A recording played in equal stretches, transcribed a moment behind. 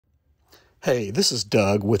Hey, this is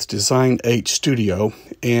Doug with Design H Studio,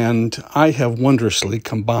 and I have wondrously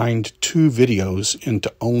combined two videos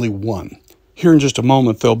into only one. Here in just a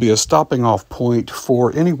moment, there'll be a stopping off point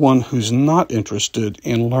for anyone who's not interested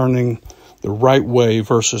in learning the right way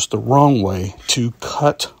versus the wrong way to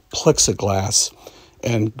cut plexiglass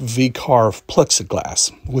and V-carve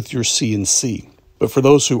plexiglass with your CNC. But for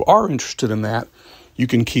those who are interested in that, you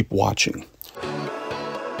can keep watching.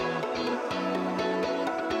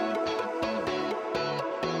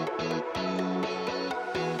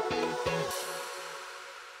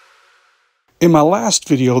 In my last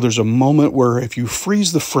video, there's a moment where if you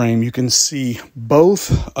freeze the frame, you can see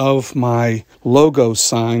both of my logo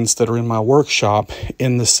signs that are in my workshop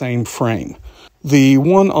in the same frame. The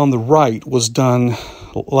one on the right was done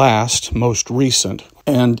last, most recent,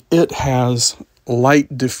 and it has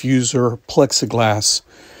light diffuser plexiglass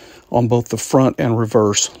on both the front and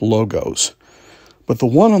reverse logos. But the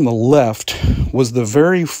one on the left was the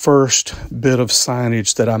very first bit of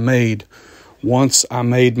signage that I made once I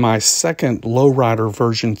made my second LowRider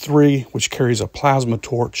version 3, which carries a plasma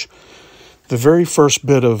torch. The very first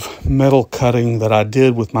bit of metal cutting that I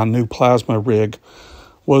did with my new plasma rig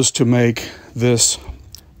was to make this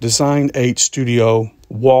Design H Studio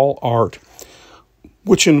wall art,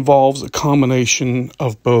 which involves a combination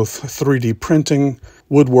of both 3D printing,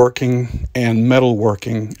 woodworking, and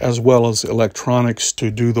metalworking, as well as electronics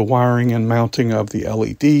to do the wiring and mounting of the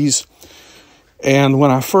LEDs. And when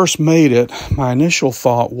I first made it, my initial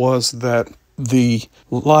thought was that the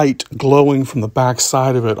light glowing from the back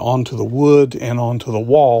side of it onto the wood and onto the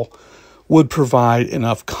wall would provide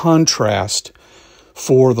enough contrast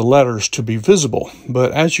for the letters to be visible.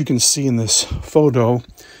 But as you can see in this photo,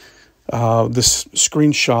 this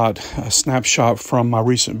screenshot, a snapshot from my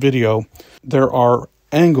recent video, there are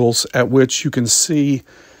angles at which you can see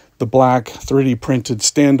the black 3D printed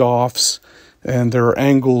standoffs, and there are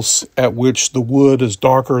angles at which the wood is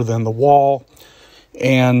darker than the wall,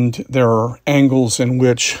 and there are angles in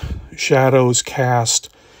which shadows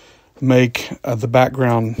cast make the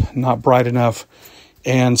background not bright enough,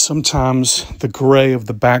 and sometimes the gray of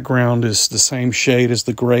the background is the same shade as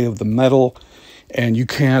the gray of the metal, and you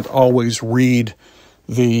can't always read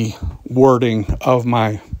the wording of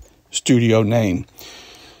my studio name.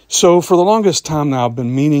 So for the longest time now, I've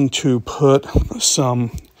been meaning to put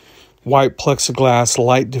some white plexiglass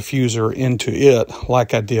light diffuser into it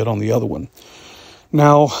like I did on the other one.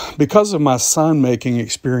 Now, because of my sign making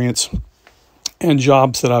experience and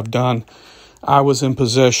jobs that I've done, I was in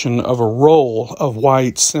possession of a roll of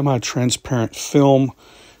white semi-transparent film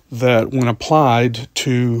that, when applied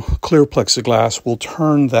to clear plexiglass, will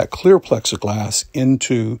turn that clear plexiglass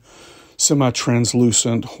into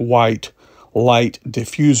semi-translucent white light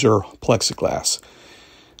diffuser plexiglass.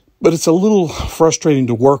 But it's a little frustrating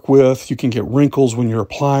to work with. You can get wrinkles when you're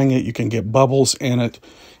applying it. You can get bubbles in it,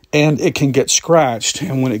 and it can get scratched.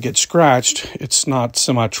 And when it gets scratched, it's not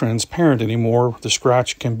semi-transparent anymore. The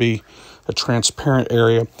scratch can be a transparent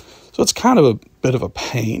area. So it's kind of a bit of a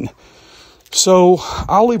pain. So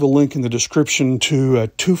I'll leave a link in the description to a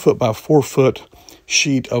 2-foot by 4-foot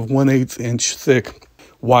sheet of 1/8 inch thick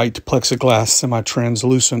white plexiglass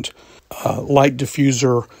semi-translucent light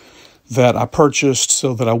diffuser that I purchased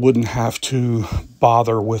so that I wouldn't have to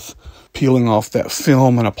bother with peeling off that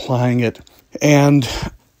film and applying it. And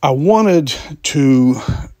I wanted to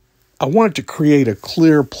create a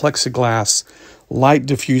clear plexiglass light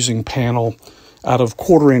diffusing panel out of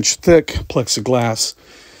 1/4 inch thick plexiglass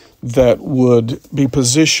that would be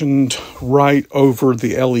positioned right over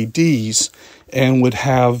the LEDs and would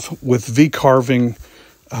have, with V-carving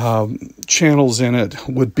channels in it,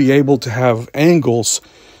 would be able to have angles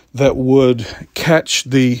that would catch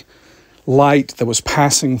the light that was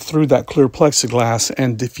passing through that clear plexiglass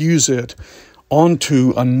and diffuse it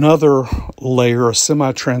onto another layer, a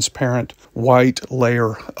semi-transparent white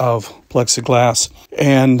layer of plexiglass.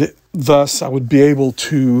 And thus I would be able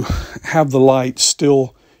to have the light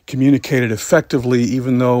still communicated effectively,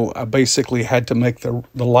 even though I basically had to make the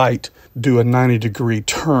light do a 90-degree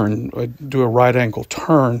turn, do a right angle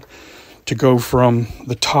turn to go from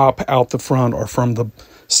the top out the front or from the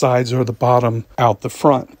sides or the bottom out the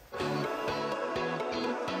front.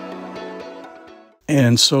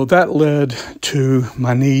 And so that led to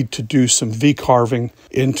my need to do some V-carving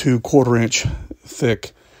into 1/4 inch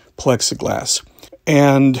thick plexiglass.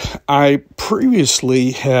 And I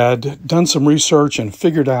previously had done some research and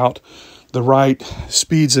figured out the right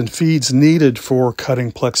speeds and feeds needed for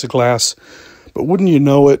cutting plexiglass. But wouldn't you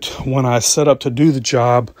know it, when I set up to do the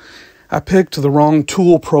job, I picked the wrong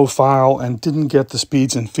tool profile and didn't get the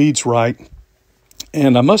speeds and feeds right.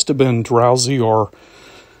 And I must have been drowsy or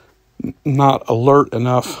not alert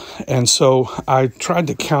enough. And so I tried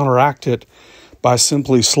to counteract it by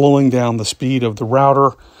simply slowing down the speed of the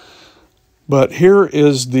router. But here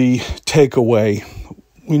is the takeaway.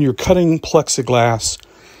 When you're cutting plexiglass,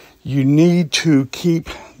 you need to keep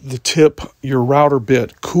the tip, your router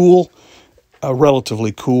bit, cool,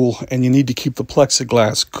 relatively cool, and you need to keep the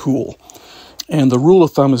plexiglass cool. And the rule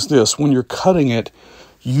of thumb is this: when you're cutting it,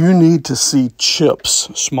 you need to see chips,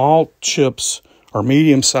 small chips or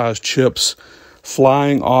medium-sized chips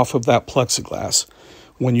flying off of that plexiglass.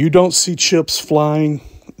 When you don't see chips flying,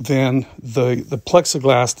 then the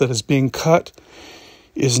plexiglass that is being cut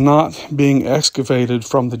is not being excavated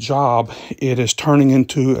from the job. It is turning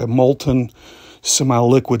into a molten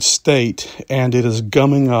semi-liquid state, and it is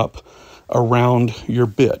gumming up around your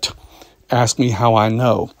bit. Ask me how I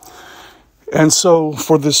know. And so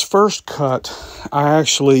for this first cut, I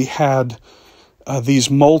actually had these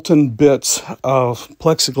molten bits of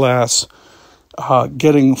plexiglass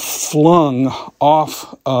getting flung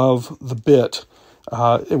off of the bit.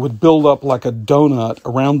 It would build up like a donut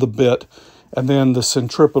around the bit, and then the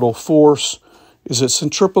centripetal force, is it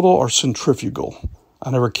centripetal or centrifugal?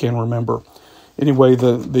 I never can remember. Anyway,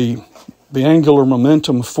 the angular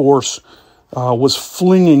momentum force was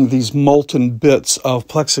flinging these molten bits of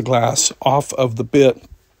plexiglass off of the bit.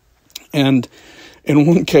 And in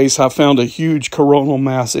one case, I found a huge coronal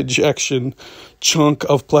mass ejection chunk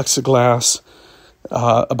of plexiglass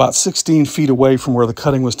about 16 feet away from where the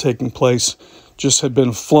cutting was taking place, just had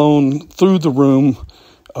been flown through the room,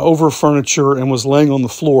 over furniture, and was laying on the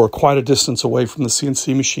floor quite a distance away from the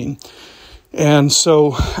CNC machine. And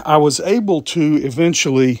so I was able to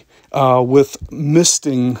eventually, with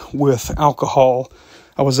misting with alcohol,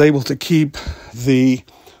 I was able to keep the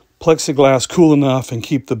plexiglass cool enough and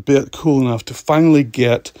keep the bit cool enough to finally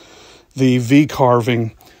get the V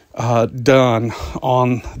carving done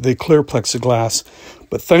on the clear plexiglass.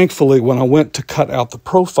 But thankfully, when I went to cut out the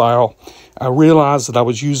profile, I realized that I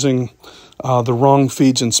was using the wrong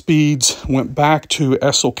feeds and speeds. Went back to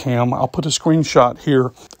SLCam. I'll put a screenshot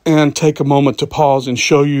here and take a moment to pause and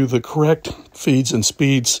show you the correct feeds and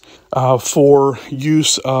speeds for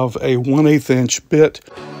use of a 1/8 inch bit.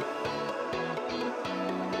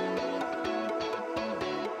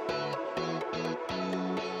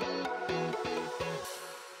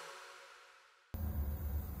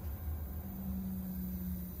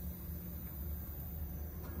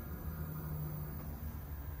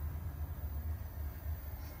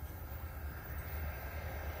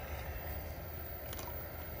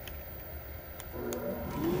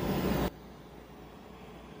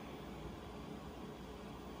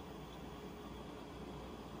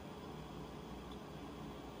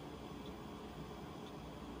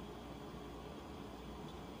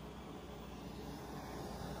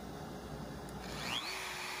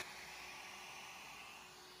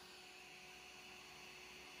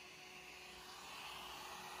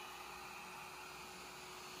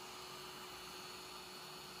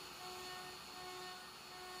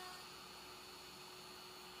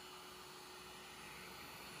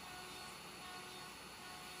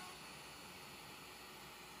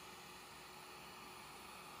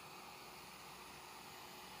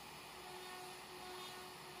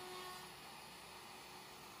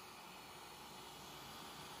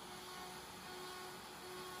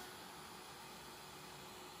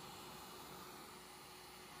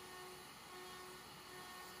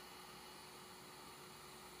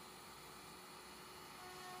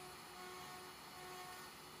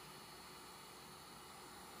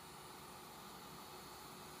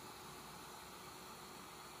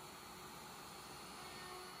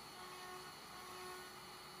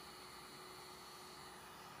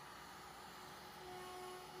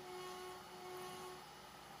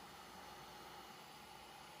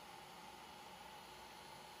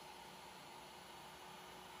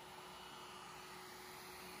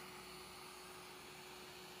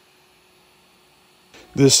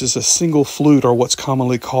 This is a single flute, or what's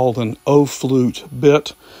commonly called an O-flute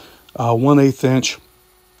bit, 1/8 inch.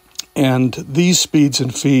 And these speeds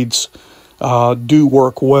and feeds do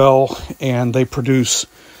work well, and they produce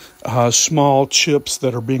small chips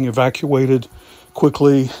that are being evacuated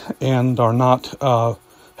quickly and are not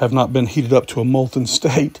have not been heated up to a molten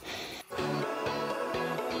state.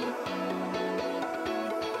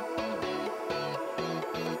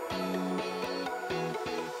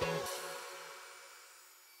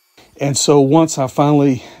 And so once I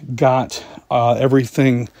finally got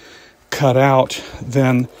everything cut out,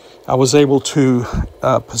 then I was able to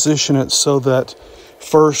position it so that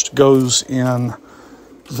first goes in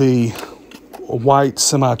the white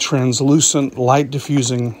semi-translucent light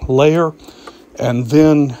diffusing layer, and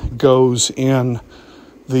then goes in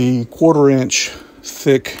the 1/4-inch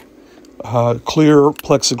thick clear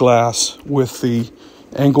plexiglass with the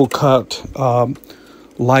angle cut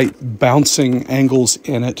light bouncing angles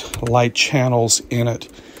in it, light channels in it,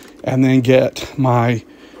 and then get my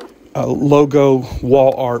logo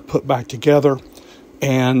wall art put back together.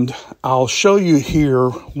 And I'll show you here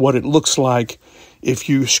what it looks like. If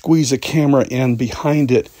you squeeze a camera in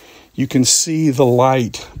behind it, you can see the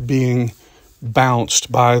light being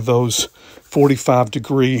bounced by those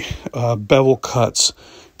 45-degree bevel cuts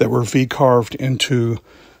that were V-carved into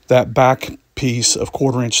that back piece of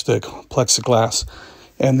 1/4-inch thick plexiglass.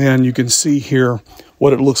 And then you can see here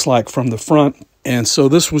what it looks like from the front. And so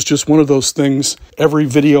this was just one of those things. Every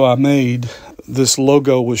video I made, this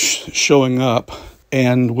logo was showing up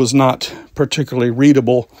and was not particularly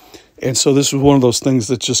readable. And so this was one of those things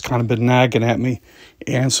that's just kind of been nagging at me.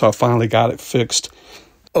 And so I finally got it fixed.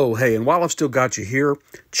 Oh, hey, and while I've still got you here,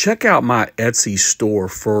 check out my Etsy store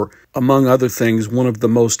for, among other things, one of the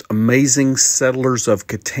most amazing Settlers of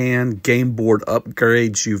Catan game board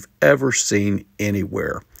upgrades you've ever seen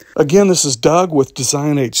anywhere. Again, this is Doug with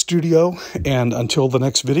Design 8 Studio, and until the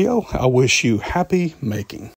next video, I wish you happy making.